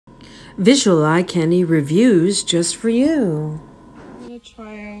Visual Eye Candy reviews just for you. I'm going to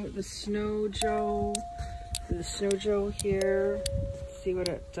try out the SNOWJOE. The SNOWJOE here. See what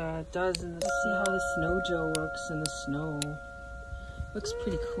it does and see how the SNOWJOE works in the snow. Looks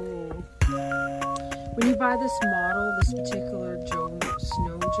pretty cool. When you buy this model, this particular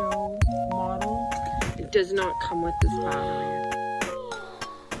SNOWJOE model, it does not come with this battery.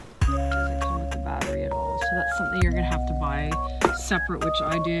 It doesn't come with the battery at all. So that's something you're gonna have to buy separate, which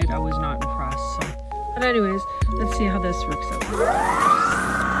I did. I was not impressed. So, but anyways, let's see how this works out.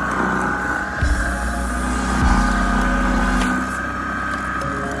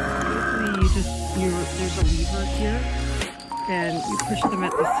 There's a lever here, and you push them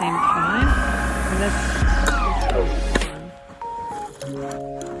at the same time, and this goes on.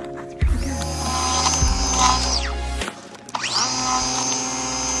 It's pretty good.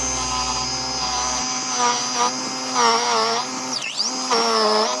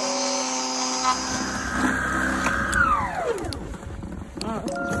 Wow,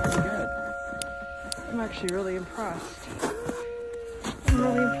 this is pretty good. I'm actually really impressed. I'm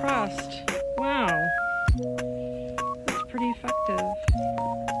really impressed. Wow, that's pretty effective.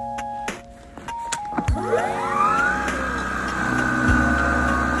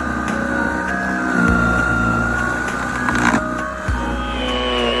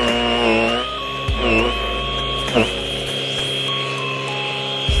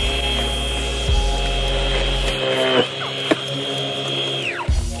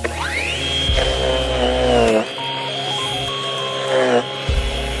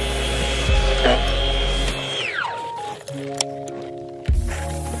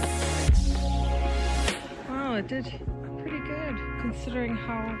 It did pretty good considering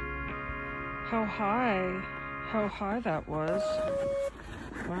how high that was.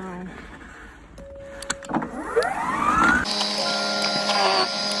 Wow.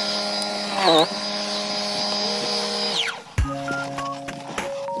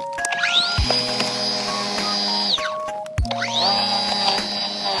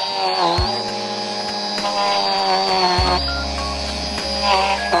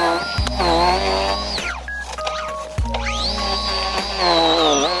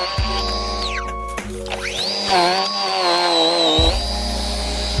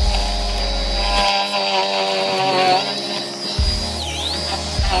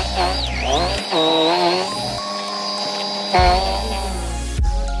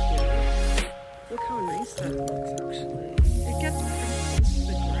 Look how nice that looks actually. It gets pretty close to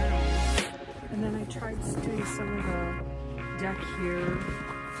the ground. And then I tried doing some of the deck here.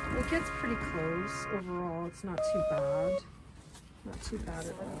 It gets pretty close. Overall, it's not too bad. Not too bad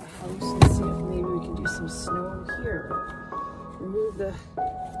at the house. Let's see if maybe we can do some snow here. Remove the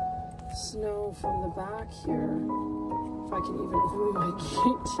snow from the back here. If I can even open my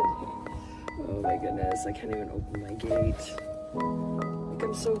gate today. Oh my goodness, I can't even open my gate. Like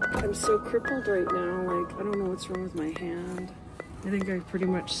I'm so crippled right now. Like I don't know what's wrong with my hand. I think I pretty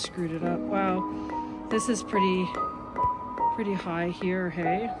much screwed it up. Wow, this is pretty high here,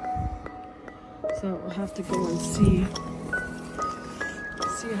 hey? So we'll have to go and see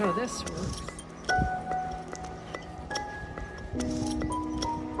how this works.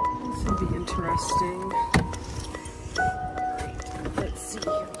 This will be interesting. Right, let's see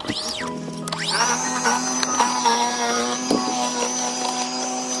here.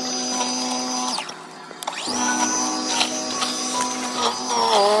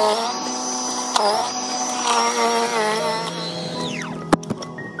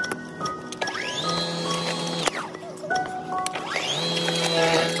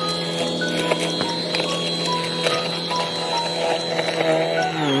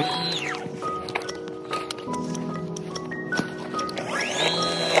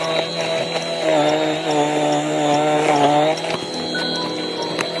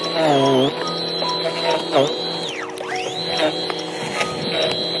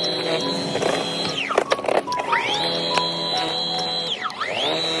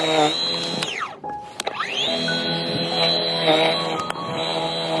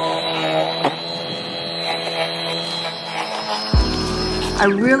 I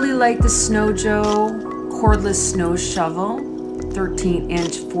really like the SNOWJOE Cordless Snow Shovel,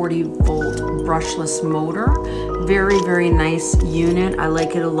 13-inch 40-volt brushless motor. Very, very nice unit. I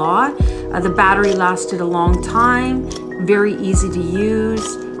like it a lot. The battery lasted a long time. Very easy to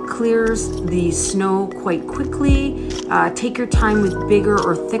use. Clears the snow quite quickly. Take your time with bigger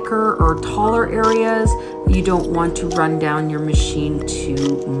or thicker or taller areas. You don't want to run down your machine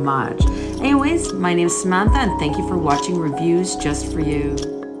too much. Anyways, my name is Samantha and thank you for watching Reviews Just For You.